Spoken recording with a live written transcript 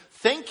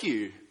Thank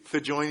you for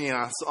joining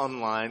us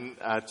online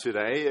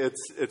today.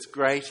 It's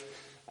great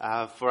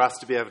for us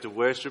to be able to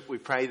worship. We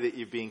pray that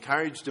you'd be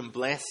encouraged and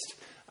blessed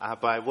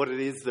by what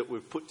it is that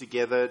we've put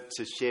together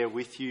to share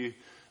with you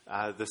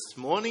this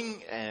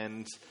morning.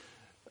 And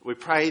we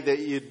pray that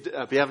you'd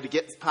be able to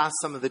get past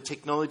some of the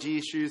technology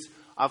issues.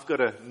 I've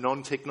got a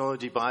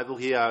non-technology Bible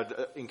here. I'd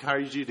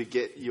encourage you to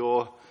get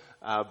your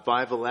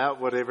Bible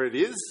out, whatever it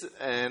is,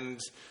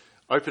 and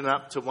open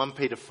up to 1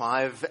 Peter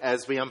 5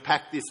 as we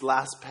unpack this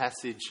last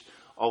passage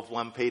of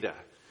 1 Peter.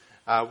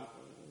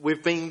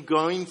 We've been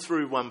going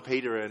through 1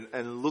 Peter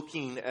and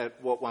looking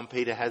at what 1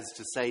 Peter has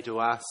to say to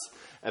us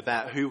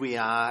about who we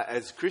are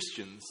as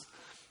Christians.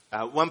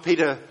 1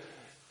 Peter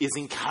is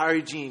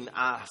encouraging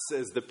us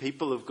as the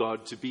people of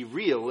God to be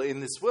real in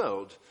this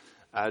world,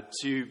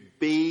 to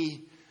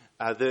be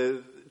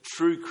the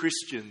true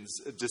Christians,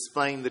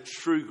 displaying the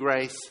true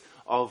grace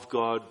of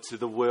God to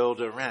the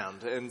world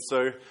around. And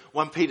so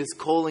 1 Peter's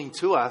calling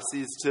to us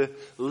is to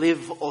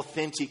live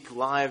authentic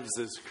lives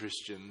as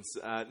Christians,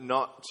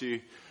 not to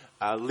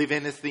live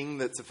anything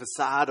that's a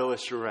facade or a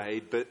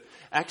charade, but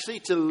actually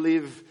to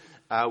live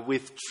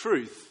with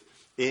truth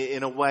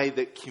in a way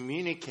that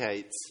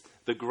communicates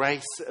the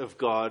grace of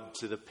God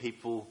to the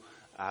people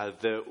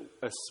that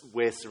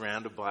we're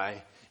surrounded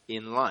by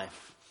in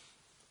life.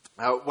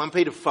 1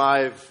 Peter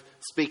 5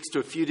 speaks to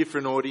a few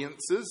different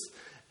audiences.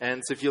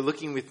 And so if you're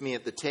looking with me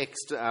at the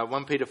text,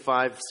 1 Peter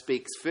 5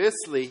 speaks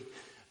firstly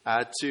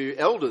to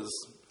elders.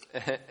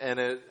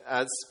 And it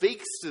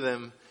speaks to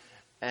them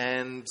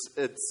and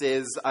it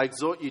says, I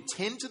exhort you,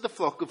 tend to the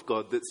flock of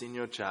God that's in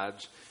your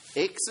charge,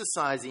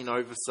 exercising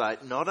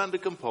oversight, not under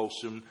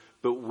compulsion,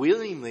 but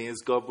willingly as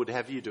God would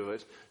have you do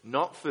it,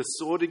 not for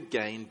sordid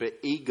gain, but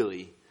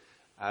eagerly.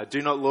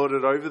 Do not lord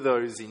it over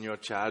those in your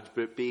charge,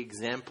 but be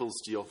examples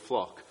to your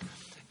flock.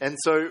 And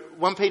so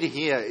 1 Peter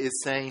here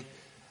is saying,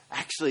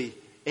 actually,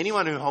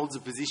 anyone who holds a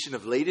position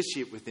of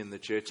leadership within the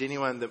church,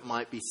 anyone that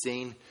might be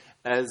seen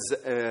as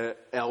an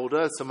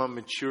elder, someone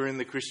mature in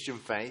the Christian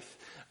faith,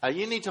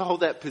 you need to hold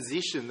that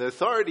position, the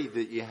authority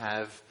that you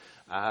have,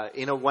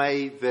 in a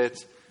way that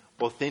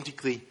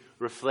authentically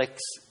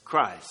reflects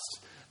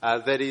Christ.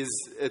 That is,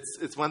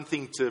 it's one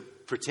thing to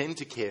pretend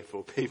to care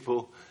for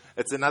people.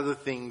 It's another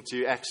thing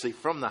to actually,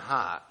 from the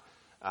heart,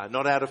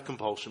 not out of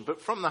compulsion,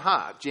 but from the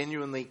heart,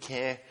 genuinely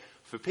care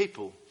for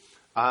people.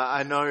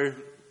 I know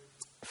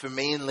for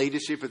me in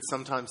leadership, it's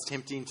sometimes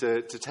tempting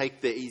to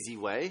take the easy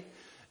way.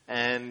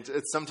 And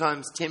it's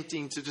sometimes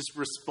tempting to just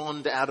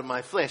respond out of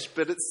my flesh.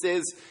 But it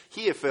says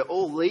here for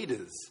all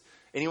leaders,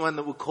 anyone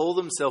that will call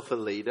themselves a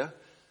leader,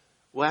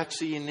 well,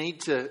 actually, you need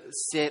to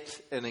set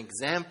an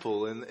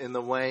example in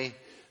the way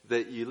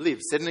that you live.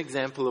 Set an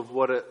example of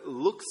what it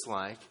looks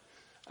like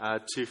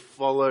to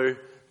follow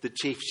the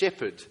chief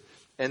shepherd.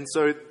 And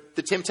so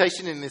the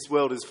temptation in this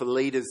world is for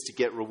leaders to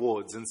get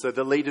rewards. And so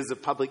the leaders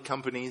of public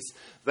companies,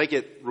 they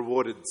get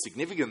rewarded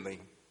significantly,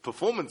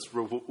 performance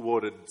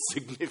rewarded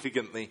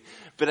significantly.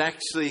 But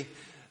actually,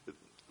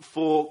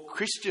 for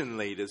Christian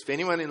leaders, for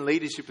anyone in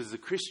leadership as a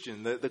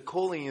Christian, the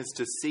calling is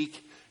to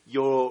seek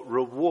your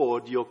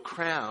reward, your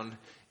crown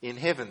in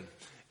heaven.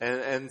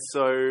 And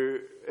so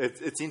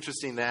it's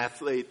interesting, the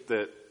athlete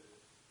that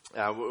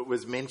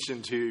was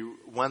mentioned who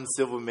won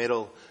silver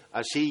medal,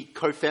 she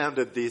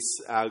co-founded this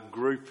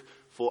group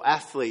for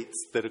athletes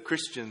that are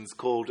Christians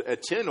called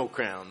Eternal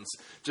Crowns,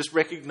 just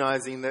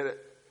recognizing that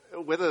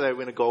whether they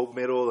win a gold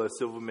medal, a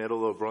silver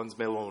medal, or a bronze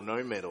medal, or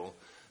no medal,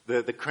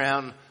 the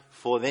crown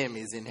for them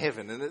is in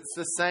heaven. And it's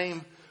the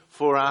same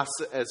for us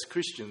as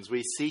Christians.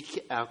 We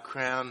seek our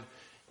crown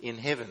in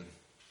heaven.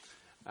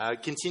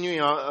 Continuing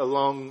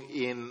along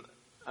in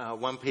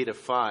 1 Peter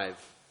 5,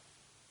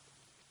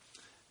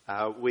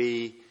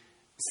 we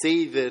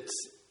see that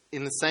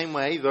in the same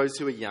way, those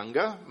who are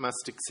younger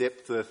must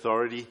accept the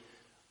authority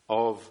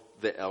of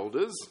the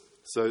elders.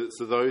 So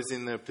those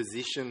in the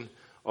position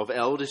of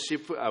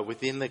eldership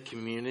within the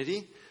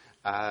community,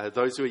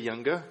 those who are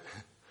younger,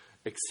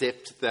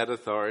 accept that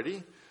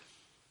authority.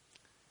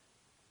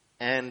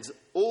 And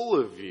all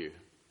of you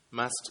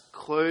must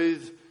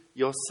clothe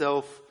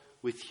yourself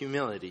with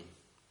humility.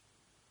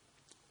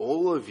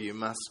 All of you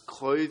must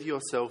clothe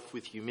yourself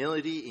with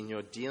humility in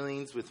your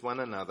dealings with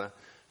one another,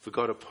 for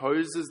God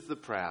opposes the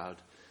proud,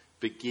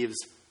 but gives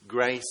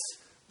grace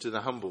to the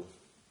humble.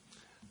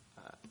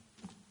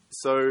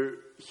 So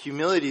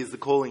humility is the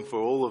calling for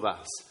all of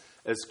us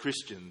as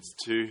Christians,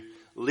 to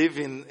live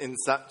in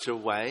such a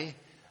way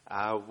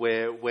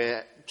where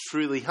we're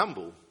truly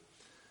humble.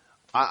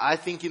 I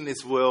think in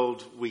this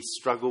world we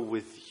struggle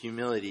with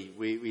humility.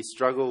 We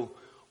struggle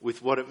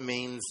with what it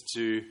means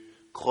to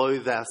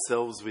clothe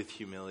ourselves with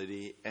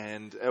humility.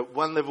 And at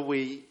one level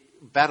we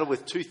battle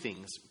with two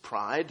things.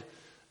 Pride.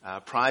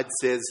 Pride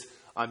says,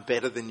 I'm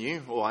better than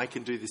you, or I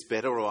can do this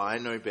better, or I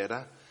know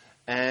better.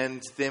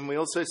 And then we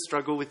also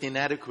struggle with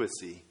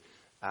inadequacy.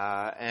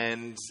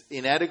 And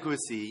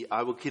inadequacy,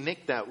 I will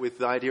connect that with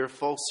the idea of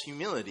false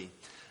humility,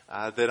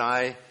 that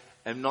I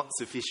am not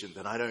sufficient,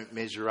 that I don't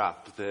measure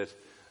up.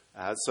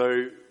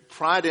 So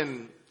pride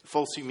and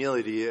false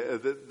humility are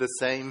the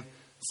same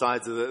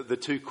sides of the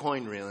two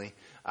coin, really.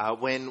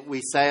 When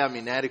we say I'm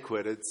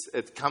inadequate,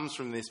 it comes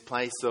from this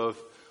place of,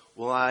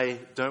 well, I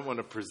don't want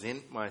to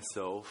present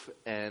myself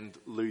and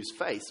lose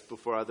face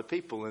before other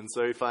people. And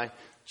so if I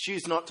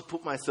choose not to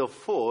put myself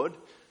forward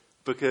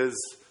because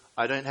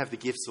I don't have the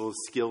gifts or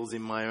skills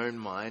in my own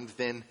mind,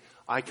 then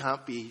I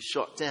can't be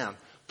shot down.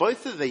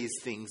 Both of these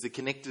things are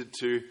connected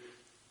to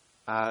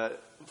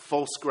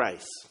false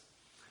grace.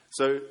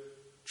 So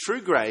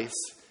true grace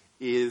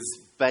is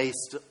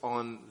based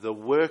on the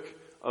work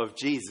of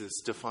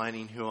Jesus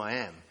defining who I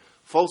am.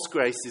 False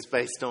grace is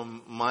based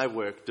on my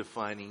work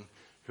defining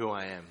who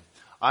I am.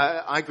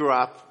 I grew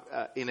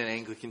up in an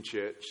Anglican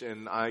church,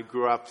 and I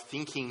grew up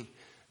thinking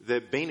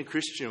that being a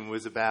Christian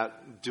was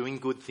about doing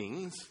good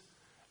things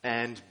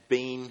and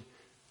being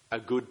a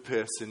good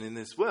person in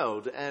this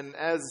world. And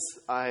as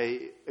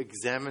I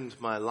examined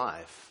my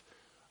life,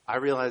 I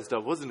realized I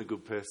wasn't a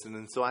good person,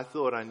 and so I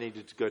thought I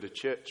needed to go to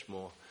church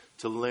more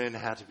to learn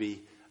how to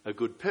be a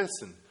good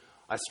person.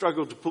 I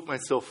struggled to put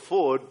myself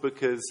forward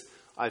because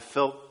I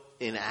felt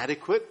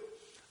inadequate.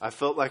 I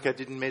felt like I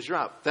didn't measure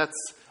up. That's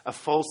a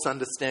false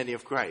understanding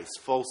of grace,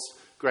 false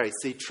grace.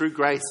 See, true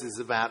grace is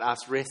about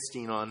us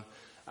resting on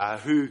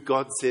who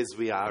God says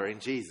we are in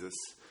Jesus,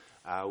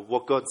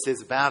 what God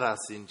says about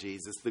us in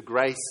Jesus, the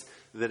grace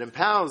that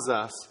empowers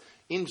us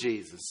in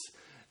Jesus.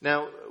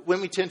 Now,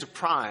 when we turn to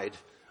pride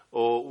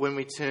or when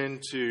we turn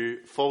to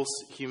false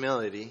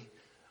humility,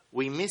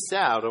 we miss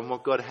out on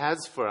what God has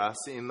for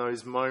us in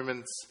those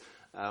moments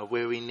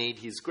where we need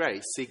His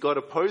grace. See, God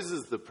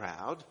opposes the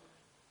proud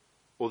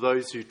or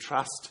those who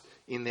trust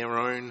in their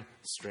own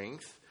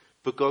strength,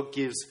 but God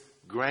gives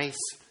grace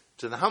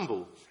to the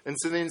humble. And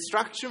so the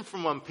instruction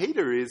from 1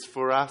 Peter is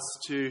for us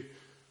to,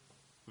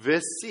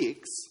 verse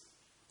 6,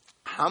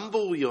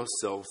 humble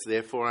yourselves,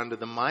 therefore, under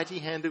the mighty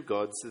hand of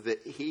God, so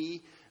that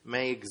He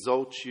may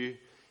exalt you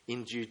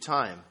in due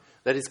time.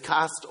 That is,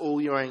 cast all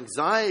your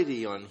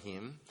anxiety on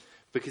Him,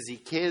 because He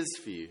cares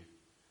for you.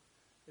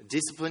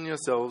 Discipline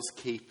yourselves,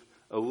 keep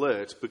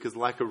alert, because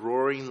like a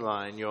roaring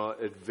lion, your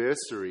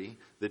adversary,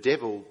 the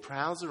devil,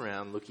 prowls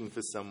around looking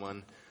for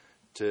someone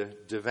to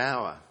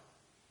devour.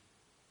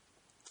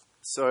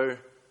 So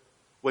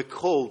we're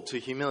called to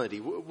humility.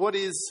 What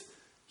is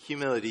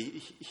humility?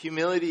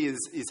 Humility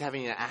is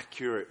having an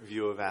accurate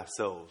view of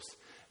ourselves.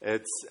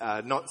 It's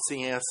not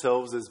seeing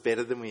ourselves as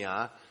better than we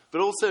are, but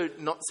also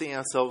not seeing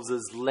ourselves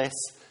as less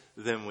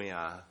than we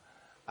are.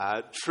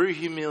 True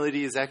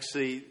humility is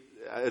actually,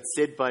 it's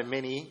said by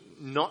many,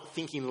 not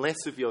thinking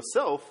less of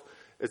yourself,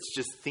 it's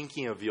just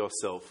thinking of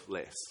yourself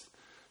less.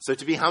 So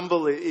to be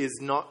humble is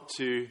not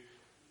to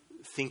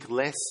think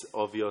less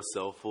of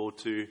yourself or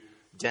to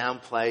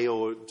downplay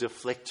or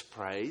deflect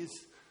praise.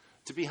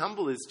 To be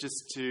humble is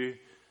just to,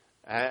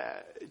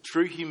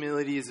 true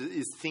humility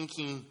is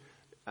thinking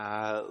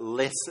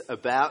less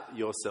about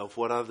yourself,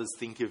 what others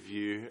think of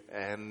you,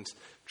 and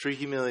true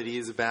humility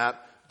is about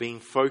being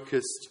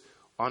focused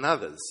on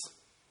others.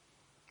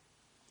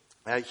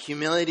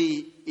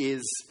 Humility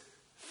is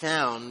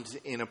found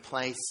in a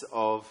place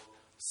of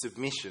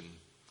submission.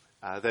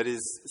 That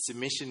is,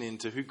 submission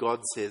into who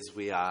God says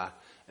we are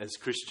as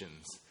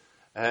Christians.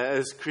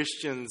 As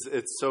Christians,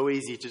 it's so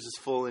easy to just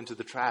fall into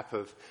the trap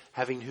of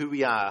having who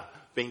we are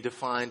being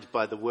defined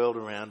by the world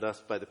around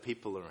us, by the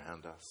people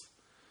around us.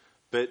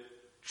 But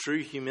true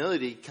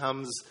humility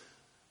comes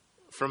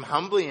from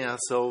humbling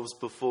ourselves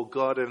before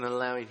God and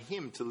allowing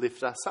Him to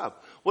lift us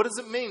up. What does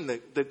it mean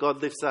that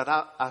God lifts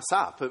us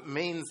up? It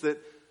means that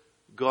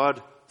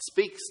God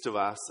speaks to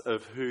us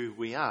of who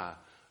we are.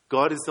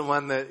 God is the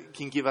one that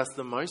can give us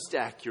the most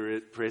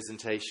accurate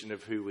presentation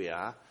of who we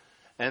are.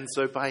 And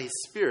so by His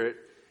Spirit,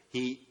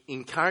 He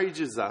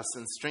encourages us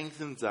and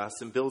strengthens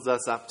us and builds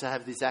us up to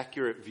have this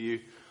accurate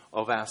view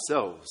of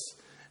ourselves.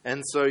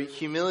 And so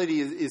humility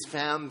is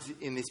found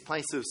in this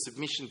place of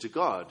submission to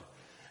God.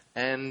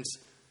 And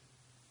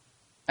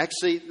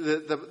actually,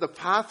 the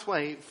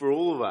pathway for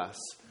all of us,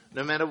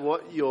 no matter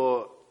what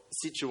your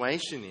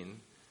situation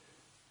in,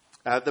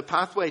 the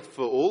pathway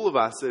for all of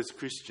us as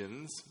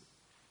Christians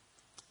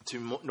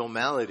to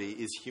normality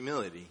is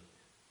humility.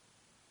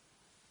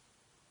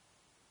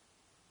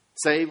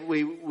 Say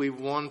we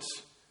want,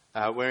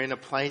 we're in a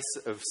place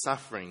of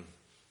suffering.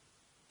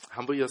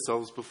 Humble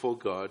yourselves before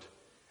God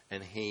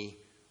and He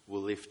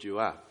will lift you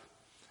up.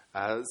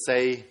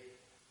 Say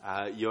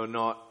you're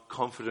not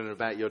confident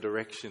about your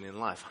direction in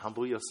life.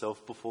 Humble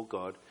yourself before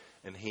God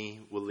and He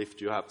will lift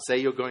you up. Say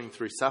you're going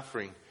through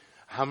suffering.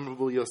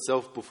 Humble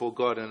yourself before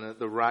God and at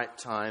the right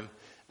time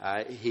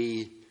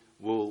He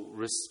will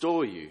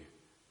restore you.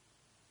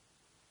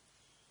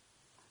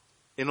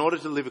 In order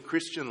to live a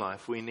Christian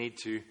life, we need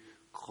to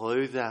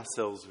clothe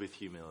ourselves with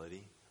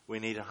humility. We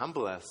need to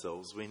humble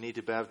ourselves. We need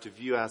to be able to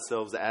view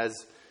ourselves as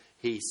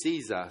He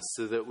sees us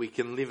so that we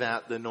can live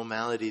out the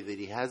normality that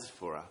He has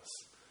for us.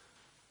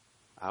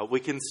 We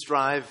can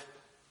strive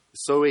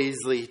so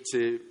easily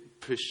to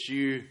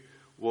pursue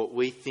what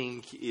we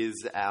think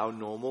is our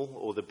normal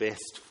or the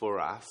best for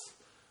us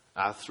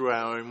through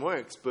our own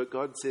works. But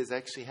God says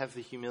actually have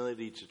the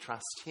humility to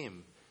trust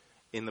Him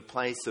in the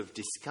place of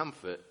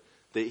discomfort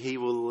that he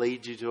will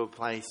lead you to a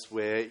place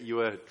where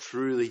you are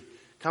truly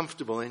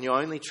comfortable. And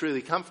you're only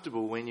truly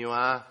comfortable when you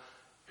are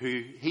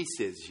who he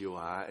says you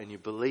are and you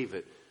believe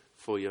it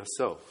for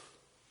yourself.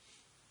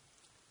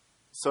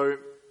 So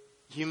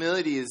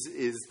humility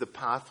is the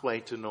pathway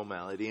to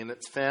normality, and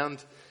it's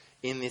found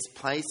in this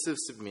place of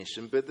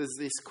submission. But there's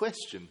this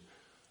question: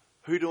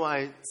 who do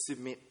I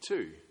submit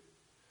to?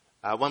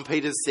 1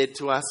 Peter said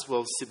to us,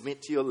 well,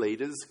 submit to your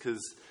leaders,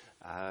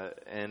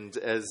 and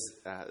as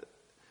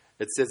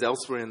it says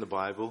elsewhere in the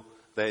Bible,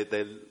 they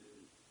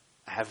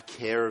have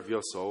care of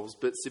your souls,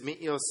 but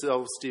submit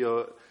yourselves to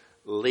your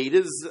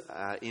leaders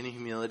in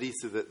humility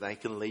so that they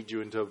can lead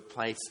you into a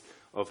place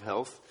of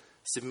health.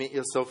 Submit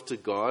yourself to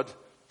God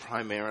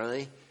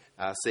primarily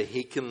so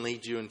he can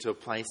lead you into a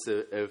place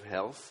of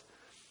health.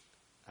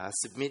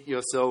 Submit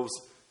yourselves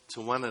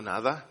to one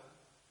another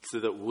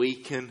so that we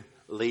can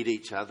lead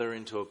each other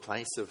into a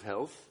place of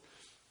health.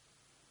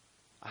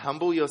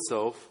 Humble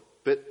yourself,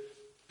 but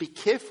be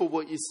careful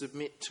what you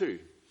submit to.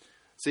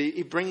 So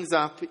he brings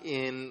up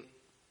in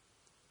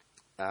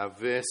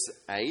verse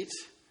 8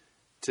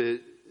 to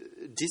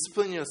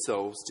discipline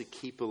yourselves to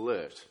keep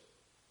alert.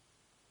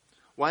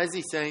 Why is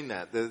he saying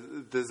that?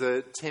 There's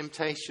a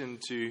temptation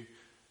to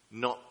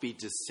not be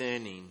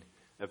discerning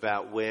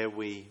about where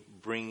we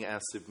bring our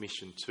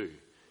submission to.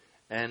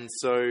 And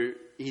so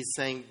he's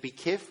saying, be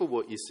careful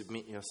what you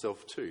submit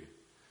yourself to.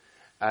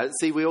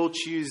 See, we all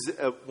choose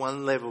at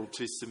one level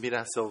to submit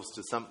ourselves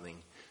to something.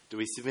 Do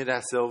we submit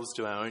ourselves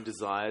to our own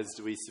desires?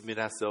 Do we submit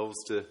ourselves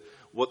to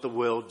what the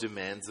world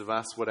demands of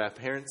us, what our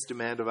parents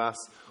demand of us?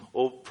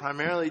 Or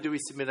primarily do we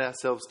submit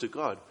ourselves to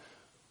God?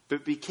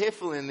 But be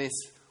careful in this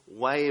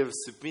way of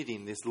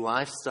submitting, this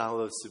lifestyle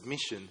of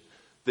submission,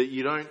 that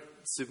you don't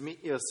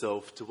submit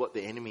yourself to what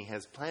the enemy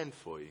has planned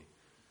for you.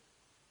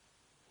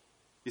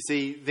 You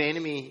see, the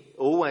enemy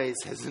always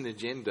has an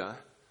agenda,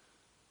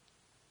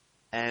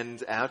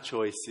 and our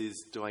choice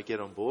is, do I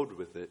get on board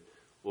with it,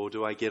 or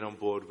do I get on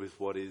board with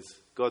what is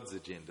God's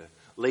agenda?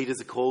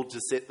 Leaders are called to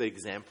set the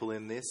example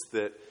in this,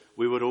 that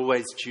we would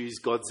always choose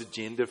God's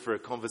agenda for a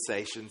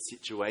conversation,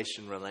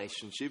 situation,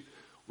 relationship,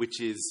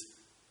 which is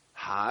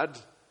hard.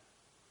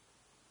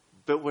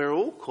 But we're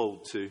all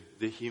called to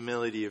the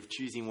humility of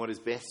choosing what is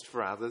best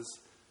for others,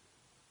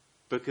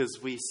 because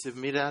we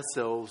submit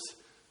ourselves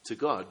to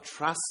God,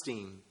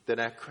 trusting that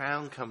our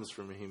crown comes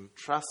from him,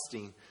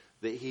 trusting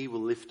that he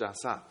will lift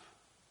us up.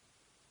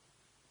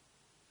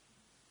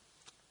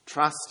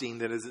 Trusting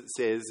that, as it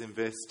says in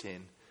verse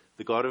 10,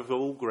 the God of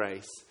all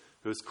grace,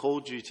 who has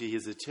called you to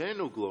his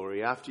eternal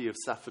glory after you have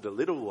suffered a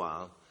little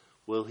while,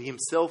 will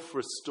himself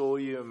restore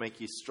you and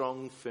make you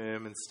strong,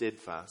 firm and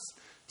steadfast.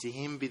 To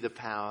him be the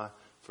power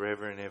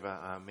forever and ever.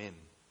 Amen.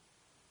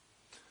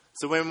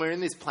 So when we're in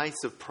this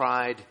place of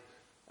pride,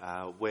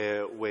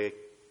 where we're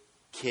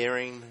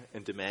caring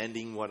and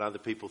demanding what other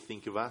people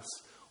think of us,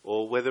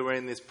 or whether we're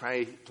in this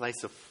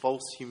place of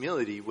false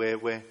humility where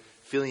we're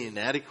feeling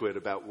inadequate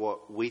about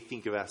what we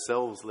think of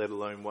ourselves, let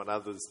alone what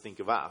others think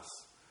of us,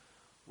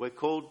 we're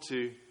called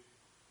to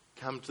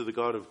come to the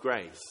God of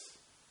grace,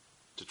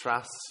 to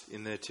trust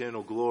in the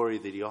eternal glory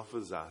that he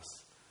offers us,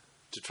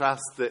 to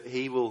trust that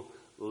he will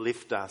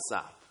lift us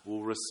up,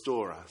 will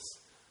restore us.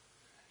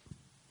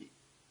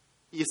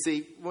 You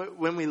see,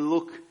 when we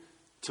look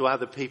to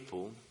other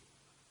people,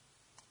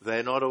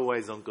 they're not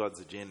always on God's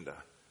agenda.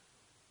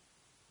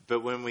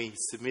 But when we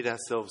submit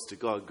ourselves to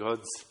God,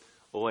 God's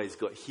always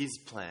got his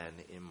plan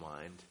in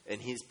mind.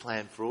 And his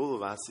plan for all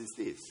of us is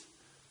this: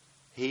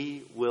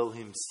 he will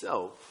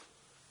himself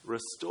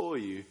restore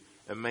you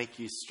and make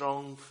you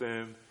strong,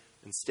 firm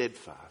and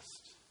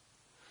steadfast.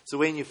 So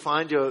when you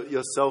find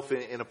yourself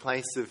in a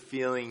place of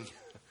feeling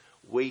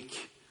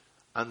weak,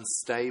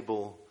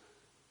 unstable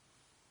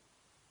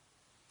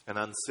and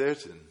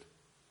uncertain,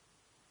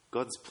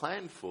 God's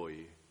plan for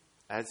you,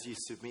 as you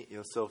submit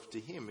yourself to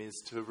him,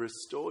 is to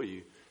restore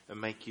you and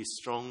make you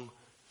strong,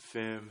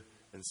 firm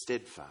and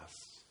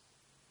steadfast.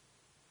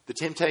 The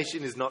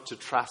temptation is not to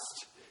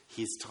trust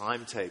his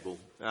timetable.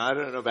 Now, I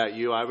don't know about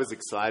you, I was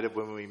excited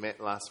when we met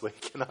last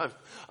week, and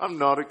I'm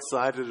not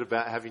excited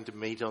about having to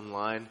meet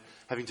online,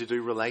 having to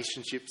do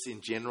relationships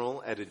in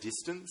general at a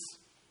distance.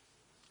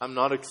 I'm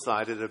not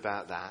excited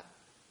about that.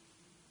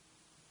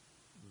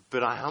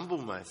 But I humble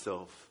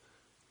myself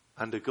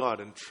under God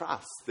and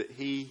trust that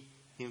he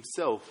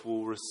himself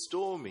will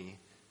restore me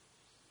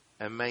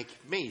and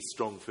make me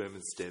strong, firm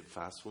and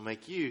steadfast, will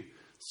make you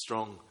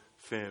strong,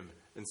 firm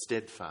and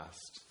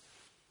steadfast.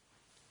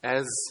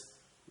 As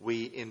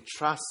we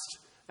entrust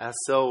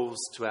ourselves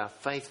to our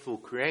faithful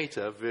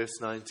Creator,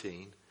 verse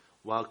 19,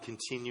 while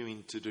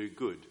continuing to do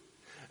good.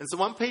 And so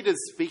 1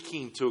 Peter's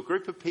speaking to a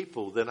group of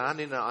people that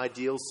aren't in an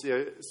ideal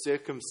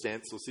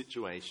circumstance or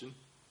situation,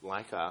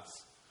 like us,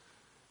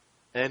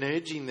 and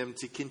urging them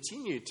to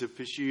continue to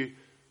pursue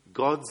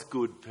God's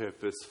good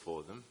purpose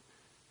for them,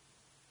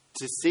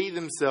 to see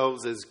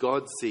themselves as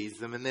God sees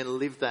them and then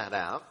live that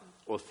out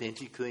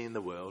authentically in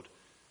the world.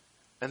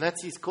 And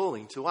that's his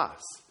calling to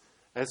us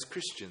as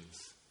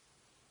Christians.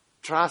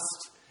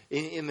 Trust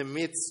in the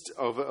midst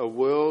of a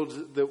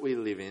world that we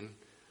live in,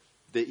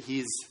 that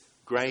his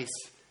grace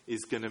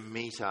is going to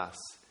meet us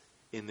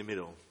in the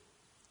middle.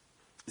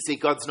 See,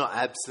 God's not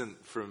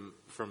absent from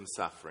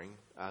suffering.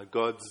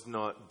 God's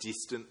not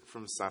distant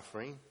from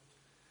suffering.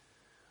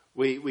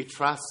 We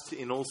trust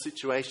in all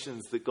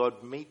situations that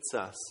God meets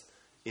us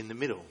in the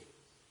middle.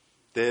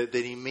 That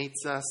he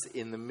meets us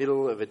in the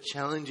middle of a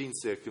challenging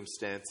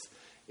circumstance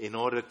in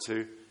order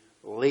to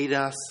lead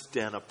us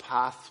down a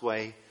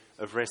pathway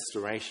of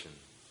restoration.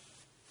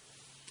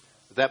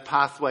 That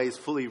pathway is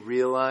fully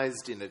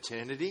realized in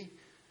eternity,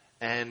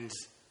 and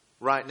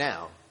right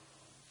now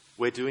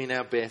we're doing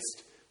our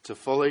best to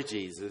follow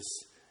Jesus,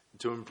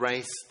 to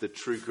embrace the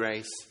true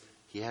grace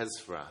he has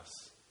for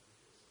us.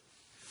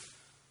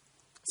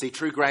 See,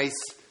 true grace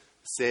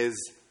says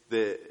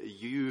that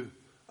you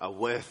are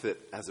worth it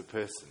as a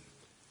person.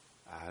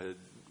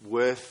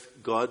 Worth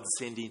God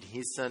sending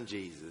his son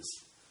Jesus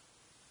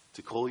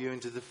to call you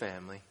into the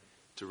family,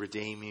 to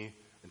redeem you,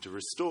 and to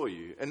restore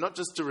you. And not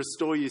just to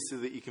restore you so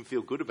that you can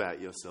feel good about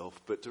yourself,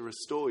 but to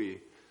restore you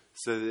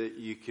so that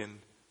you can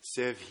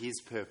serve his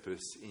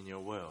purpose in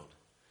your world.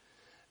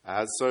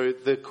 So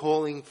the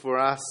calling for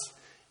us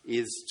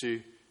is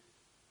to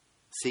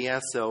see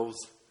ourselves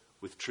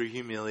with true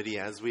humility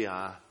as we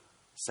are,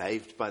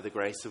 saved by the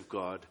grace of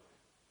God,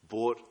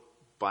 bought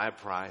by a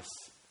price,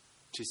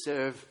 to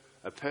serve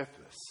a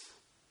purpose.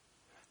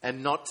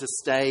 And not to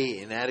stay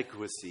in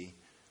inadequacy,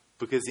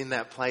 because in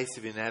that place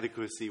of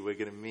inadequacy we're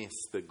going to miss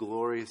the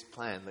glorious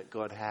plan that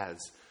God has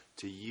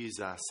to use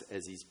us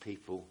as his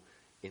people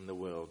in the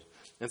world.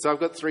 And so I've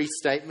got 3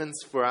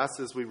 statements for us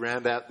as we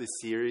round out this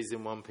series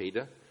in 1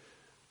 Peter.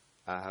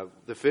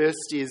 The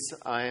first is,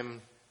 I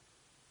am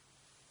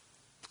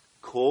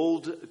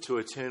called to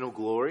eternal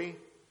glory.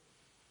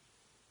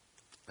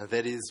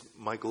 That is,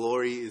 my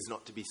glory is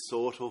not to be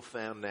sought or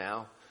found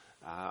now.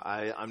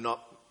 I'm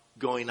not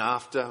going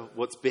after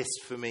what's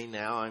best for me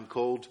now. I'm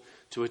called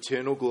to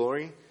eternal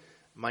glory.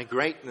 My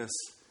greatness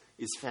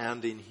is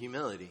found in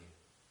humility.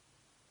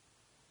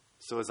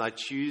 So as I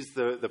choose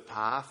the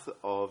path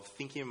of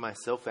thinking of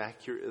myself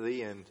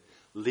accurately and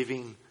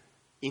living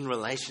in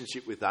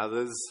relationship with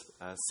others,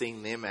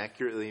 seeing them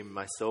accurately and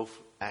myself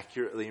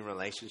accurately in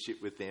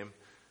relationship with them,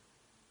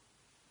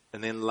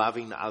 and then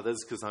loving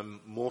others because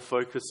I'm more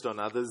focused on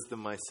others than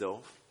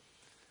myself,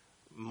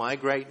 my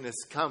greatness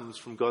comes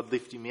from God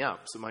lifting me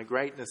up. So my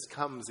greatness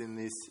comes in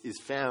this, is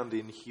found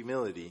in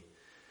humility.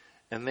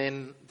 And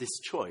then this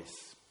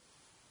choice.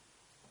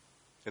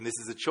 And this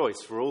is a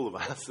choice for all of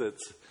us.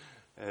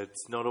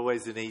 It's not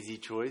always an easy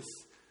choice.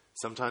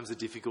 Sometimes a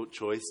difficult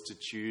choice to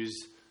choose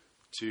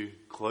to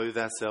clothe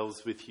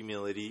ourselves with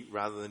humility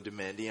rather than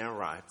demanding our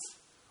rights.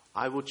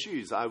 I will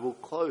choose. I will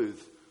clothe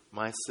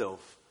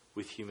myself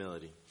with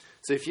humility.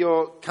 So if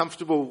you're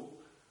comfortable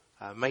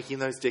making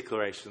those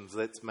declarations,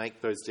 let's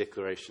make those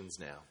declarations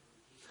now.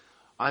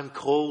 I'm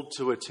called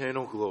to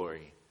eternal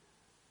glory.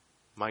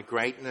 My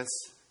greatness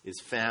is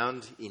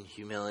found in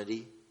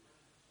humility.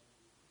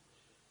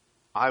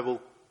 I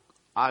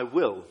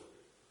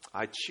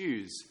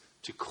choose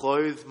to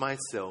clothe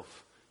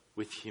myself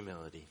with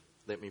humility.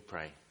 Let me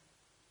pray.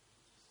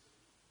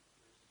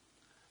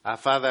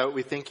 Father,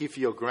 we thank you for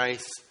your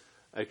grace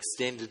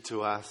extended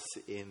to us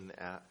in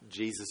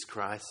Jesus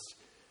Christ,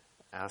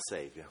 our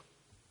Saviour.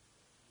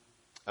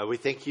 We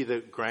thank you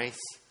that grace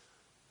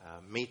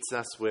meets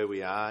us where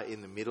we are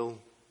in the middle.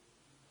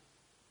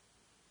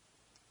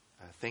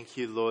 Thank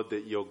you, Lord,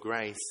 that your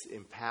grace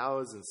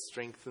empowers and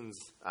strengthens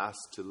us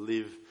to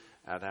live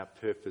out our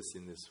purpose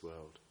in this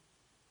world.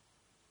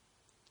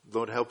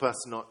 Lord, help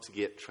us not to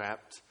get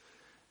trapped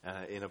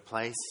in a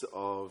place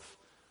of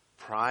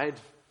pride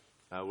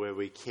where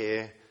we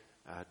care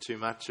too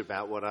much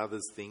about what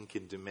others think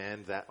and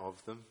demand that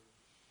of them.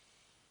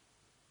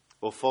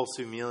 Or false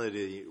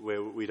humility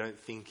where we don't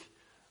think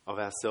of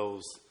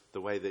ourselves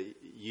the way that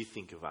you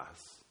think of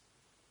us,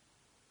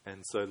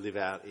 and so live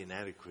out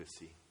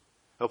inadequacy.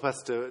 Help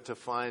us to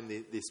find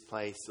this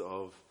place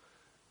of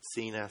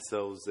seeing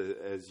ourselves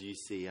as you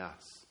see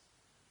us.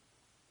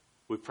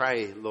 We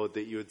pray, Lord,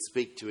 that you would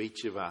speak to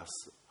each of us,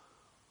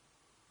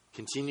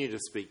 continue to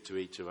speak to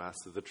each of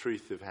us of the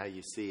truth of how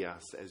you see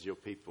us as your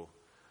people,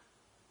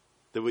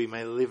 that we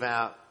may live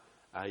out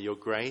your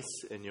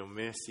grace and your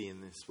mercy in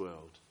this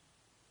world.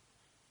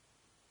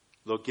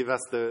 Lord, give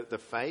us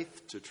the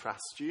faith to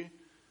trust you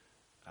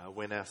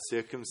when our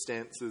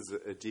circumstances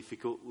are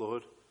difficult,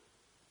 Lord.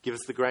 Give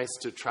us the grace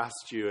to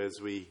trust you as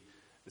we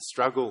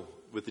struggle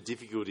with the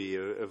difficulty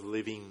of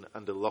living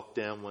under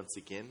lockdown once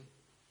again.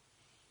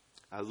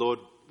 Lord,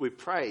 we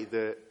pray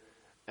that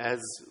as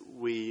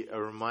we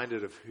are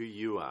reminded of who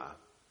you are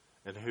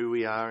and who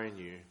we are in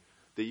you,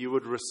 that you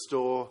would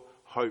restore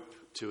hope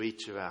to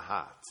each of our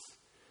hearts.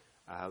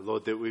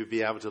 Lord, that we would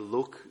be able to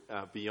look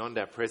beyond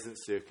our present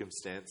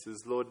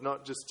circumstances, Lord,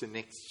 not just to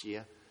next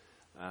year,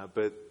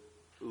 but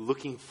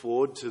looking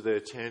forward to the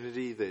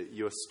eternity that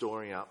you're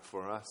storing up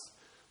for us,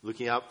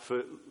 looking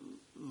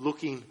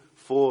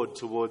forward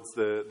towards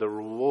the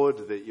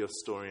reward that you're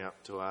storing up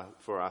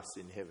for us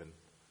in heaven.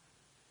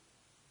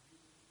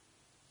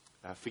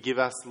 Forgive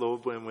us,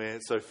 Lord, when we're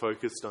so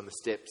focused on the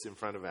steps in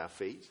front of our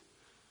feet.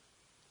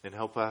 And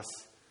help us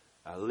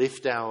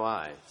lift our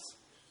eyes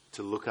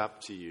to look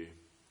up to you.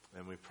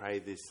 And we pray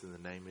this in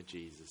the name of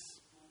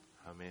Jesus.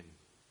 Amen.